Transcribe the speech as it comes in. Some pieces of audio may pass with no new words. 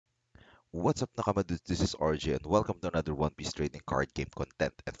What's up, Nakamadudes? This is RJ, and welcome to another One Piece trading card game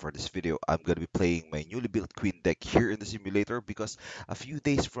content. And for this video, I'm gonna be playing my newly built Queen deck here in the simulator because a few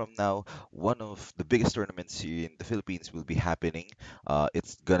days from now, one of the biggest tournaments here in the Philippines will be happening.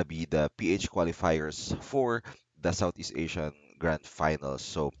 It's gonna be the PH qualifiers for the Southeast Asian Grand Finals.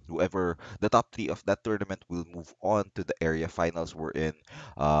 So whoever the top three of that tournament will move on to the area finals. We're in.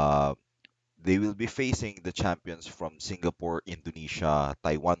 Uh, they will be facing the champions from Singapore, Indonesia,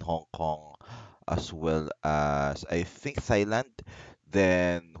 Taiwan, Hong Kong, as well as I think Thailand.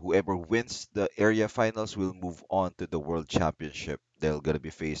 Then whoever wins the area finals will move on to the World Championship. They're gonna be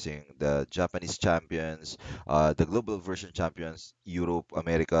facing the Japanese champions, the global version champions, Europe,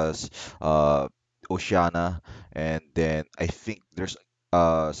 Americas, uh, Oceania, and then I think there's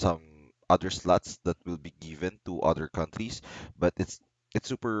some other slots that will be given to other countries, but it's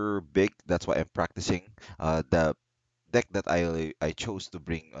super big. That's why I'm practicing. The deck that I chose to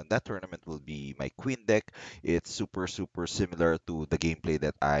bring on that tournament will be my Queen deck. It's super similar to the gameplay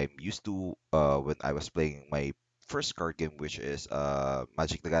that I'm used to when I was playing my first card game, which is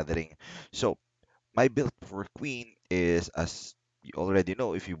Magic the Gathering. So my build for Queen is, as you already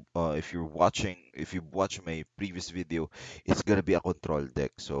know, if you watch my previous video, it's gonna be a control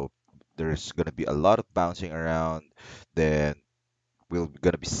deck. So there's gonna be a lot of bouncing around. Then we're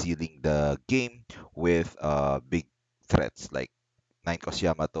gonna be sealing the game with big threats like 9 cost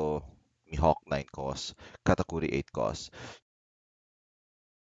Yamato, Mihawk 9 cost, Katakuri 8 cost.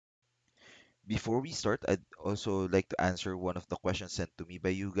 Before we start, I'd also like to answer one of the questions sent to me by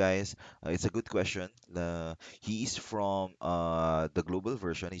you guys. It's a good question. He is from the global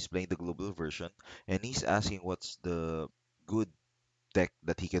version. He's playing the global version, and he's asking what's the good deck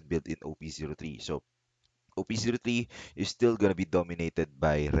that he can build in OP03. So OP03 is still gonna be dominated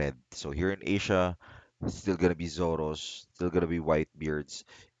by red. So here in Asia, it's still gonna be Zoros, still gonna be Whitebeards.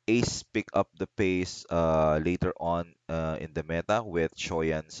 Ace pick up the pace later on in the meta with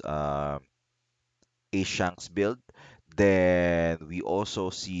Shoyan's Ace Shanks build. Then we also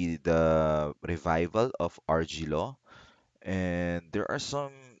see the revival of Argilo, and there are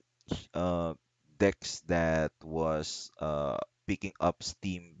some uh, decks that was picking up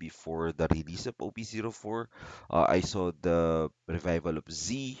steam before the release of OP04. I saw the revival of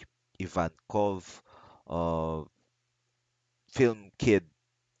Z, Ivankov, uh, Film Kid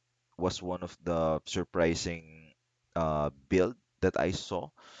was one of the surprising build that I saw.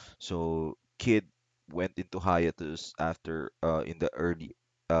 So Kid went into hiatus after in the early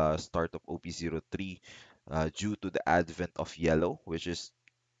start of OP03 due to the advent of Yellow, which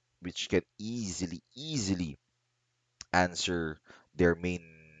can easily answer their main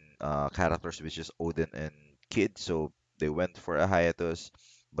characters, which is Odin and Kid. So they went for a hiatus,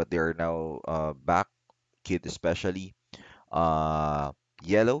 but they are now back. Kid especially. Uh,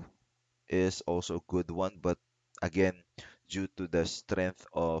 Yellow is also a good one, but again, due to the strength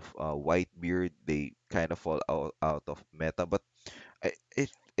of Whitebeard, they kind of fall out of meta. But I, I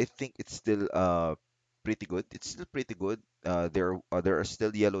I think it's still pretty good. It's still pretty good. There are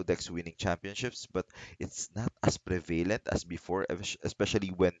still yellow decks winning championships, but it's not as prevalent as before, especially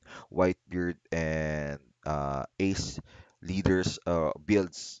when Whitebeard and Ace leaders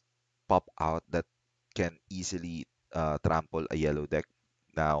builds pop out that can easily trample a yellow deck.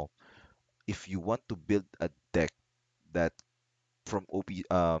 Now, if you want to build a deck that from OP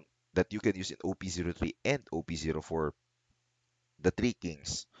that you can use in OP03 and OP04, the three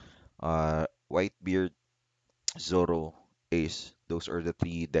kings, Whitebeard, Zoro, Ace. Those are the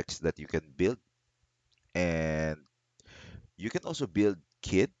three decks that you can build. And you can also build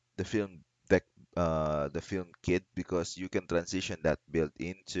Kid, the film deck, the film Kid, because you can transition that build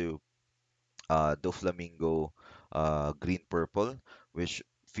into Doflamingo Green Purple, which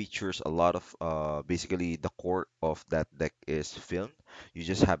features a lot of basically the core of that deck is filmed. You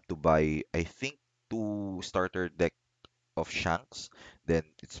just have to buy, I think, two starter deck of Shanks, then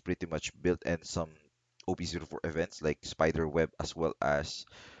it's pretty much built, and some OP04 events like Spider Web, as well as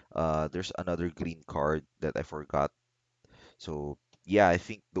there's another green card that I forgot. So yeah, I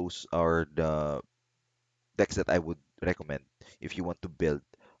think those are the decks that I would recommend if you want to build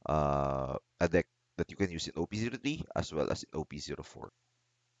a deck that you can use in OP03 as well as in OP04.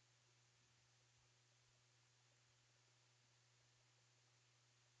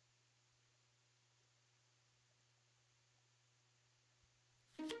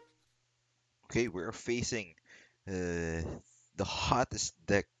 Okay, we're facing uh, the hottest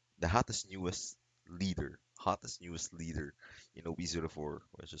deck, the hottest newest leader in OB04,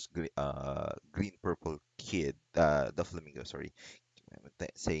 which is green purple kid, the flamingo. Sorry, I'm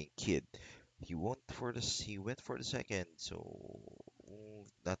saying kid. He went for the second. So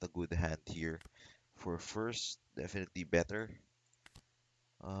Not a good hand here. For first, definitely better.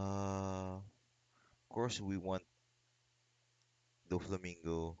 Of course, we want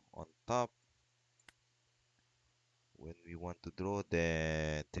Doflamingo on top. When we want to draw,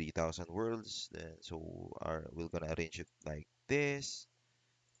 then 3000 worlds. Then so we're gonna arrange it like this.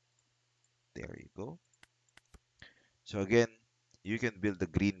 There you go. So again, you can build a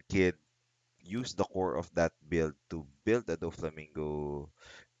green kid. Use the core of that build to build a Doflamingo.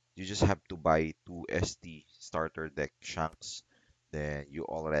 You just have to buy two ST starter deck shanks. Then you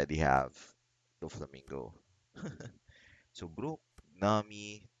already have Doflamingo. So Brook,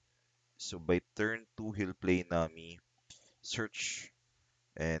 Nami. So by turn 2, he'll play Nami, search,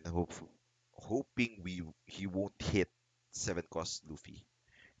 and hoping he won't hit 7 cost Luffy.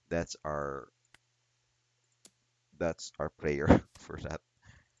 That's our that's our prayer for that.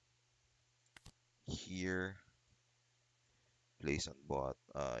 Here, place on bot.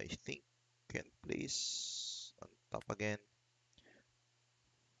 I think can place on top again.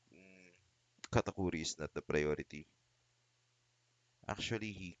 Mm, Katakuri is not the priority.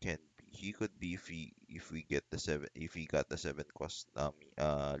 Actually, he could be if we get the seven if we got the 7 cost Nami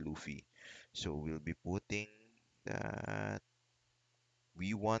Luffy. So we'll be putting that.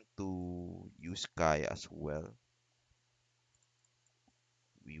 We want to use Kai as well.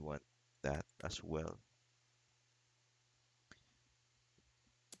 We want that as well.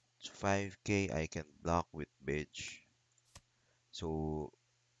 So 5k I can block with Bedge. So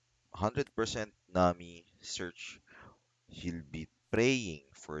 100% Nami search. He'll be praying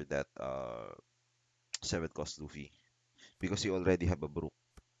for that 7 cost Luffy because he already have a Brook.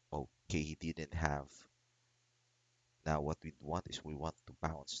 Okay, he didn't have. Now what we want is we want to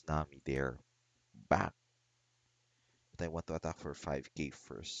bounce Nami there back. But I want to attack for 5k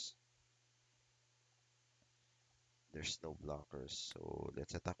first. There's no blockers, so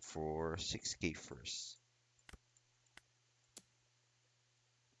let's attack for 6k first.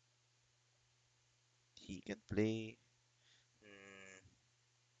 He can play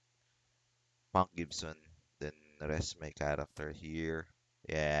Punk Gibson, then rest my character here.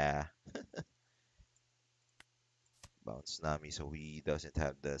 Yeah, bounce Nami so he doesn't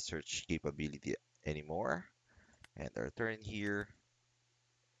have the search capability anymore. And our turn here.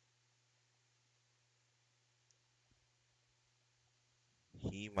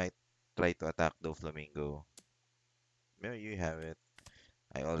 He might try to attack Doflamingo. There you have it.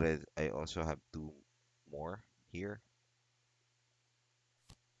 I also have two more here.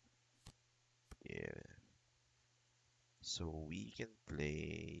 Yeah. So we can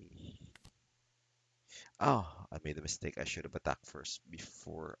play. Oh, I made a mistake. I should have attacked first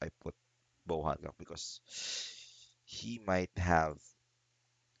before I put Bow Hancock because he might have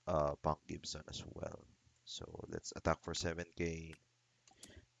Punk Gibson as well. So let's attack for 7k.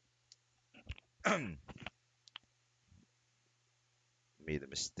 Made a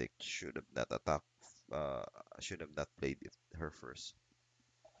mistake. Should have not attacked. Uh, should have not played her first.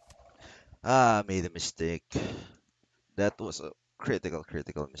 Made a mistake. That was a critical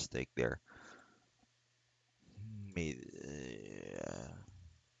mistake there. Made.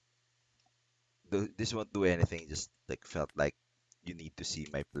 This won't do anything. Just like felt like you need to see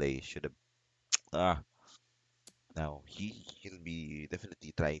my play. Should have. Ah, now he'll be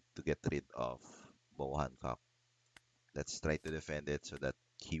definitely trying to get rid of Bo Hancock. Let's try to defend it so that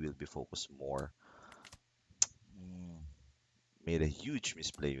he will be focused more. Mm, Made a huge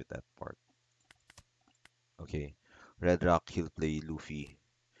misplay with that part. Okay, Red Rock he'll play Luffy.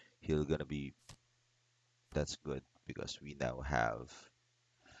 He'll gonna be that's good because we now have.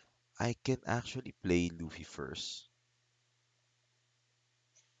 I can actually play Luffy first.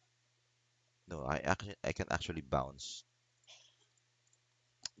 No, I can actually bounce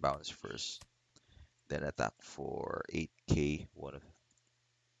first, then attack for 8k. One of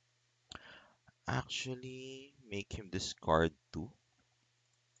actually make him discard two.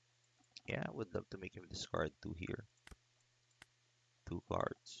 Yeah, I would love to make him discard two here. Two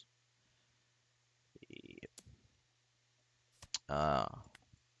cards. Yep. Ah,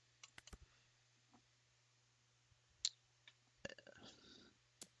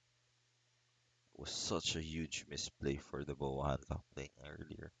 was such a huge misplay for the bow Hancock playing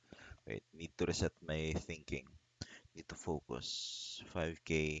earlier. Wait, need to reset my thinking. Need to focus.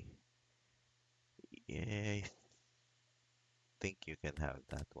 5k. Yeah, I think you can have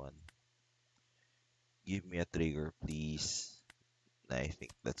that one. Give me a trigger, please. I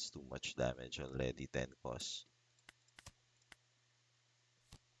think that's too much damage already. 10 cost.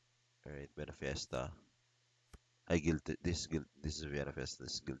 Alright, Benefiesta. This is Benefiesta,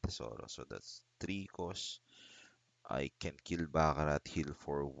 this is Guild Tesoro. So that's 3 cost. I can kill Bakarat, heal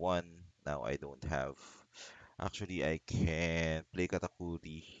for one. Now I don't have. Actually, I can play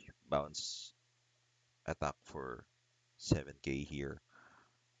Katakuri, bounce attack for 7k here.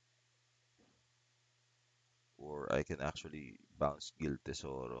 Or I can actually bounce Guild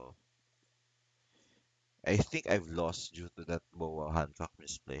Tesoro. I think I've lost due to that Boa Hancock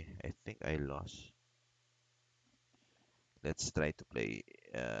misplay. I think I lost. Let's try to play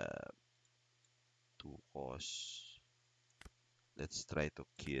two costs. Let's try to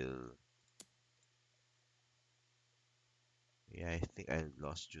kill. Yeah, I think I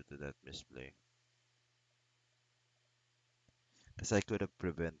lost due to that misplay. Because I could have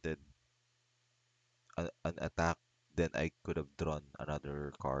prevented an attack, then I could have drawn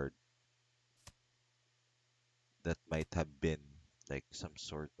another card that might have been like some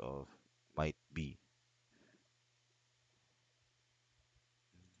sort of might be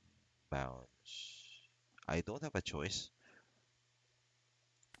bounce. I don't have a choice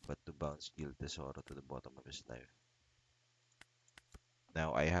but to bounce Gil Tesoro to the bottom of his life.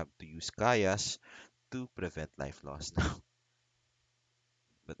 Now I have to use Kaya's to prevent life loss now.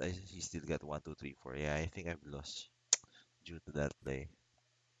 But he still got 1, 2, 3, 4. Yeah, I think I've lost due to that play.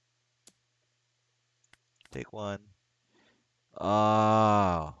 Take one.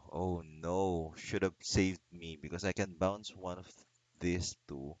 Ah, oh no. Should have saved me because I can bounce one of these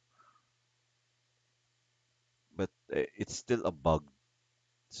two, but it's still a bug,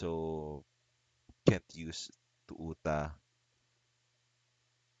 so can't use to Uta.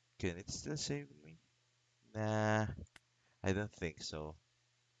 Can it still save me? Nah, I don't think so.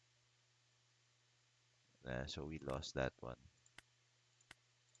 Nah, so we lost that one.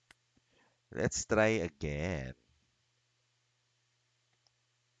 Let's try again.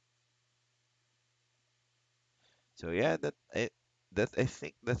 So yeah, that I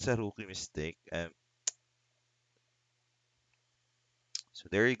think that's a rookie mistake. So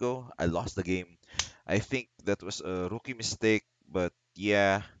there you go. I lost the game. I think that was a rookie mistake, but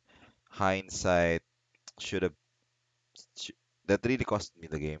yeah, hindsight should have sh that really cost me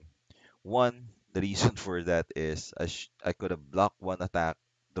the game. One, the reason for that is I could have blocked one attack,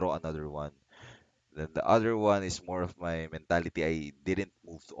 draw another one. Then the other one is more of my mentality. I didn't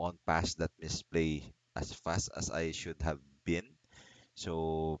move on past that misplay as fast as I should have been.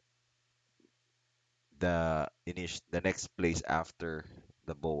 So the next place after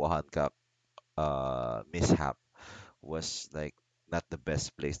the Boa Hancock mishap was like not the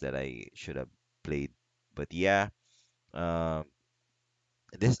best place that I should have played. But yeah, um,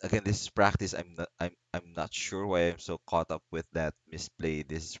 this is practice. I'm not sure why I'm so caught up with that misplay.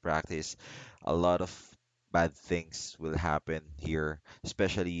 This is practice. A lot of bad things will happen here,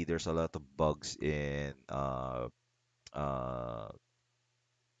 especially there's a lot of bugs in uh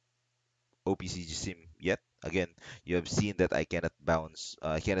OPCG sim yet. Again, you have seen that I cannot bounce,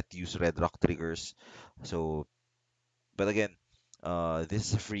 I cannot use red rock triggers. So, but again, this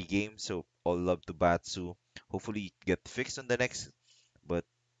is a free game, so all love to Batsu. Hopefully, get fixed on the next. But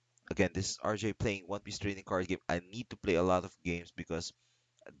again, this is RJ playing One Piece trading card game. I need to play a lot of games because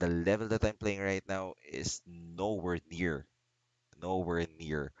the level that I'm playing right now is nowhere near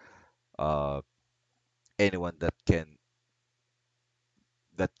uh anyone that can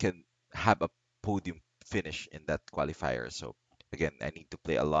have a podium finish in that qualifier. So again, I need to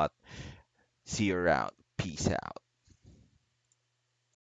play a lot. See you around. Peace out.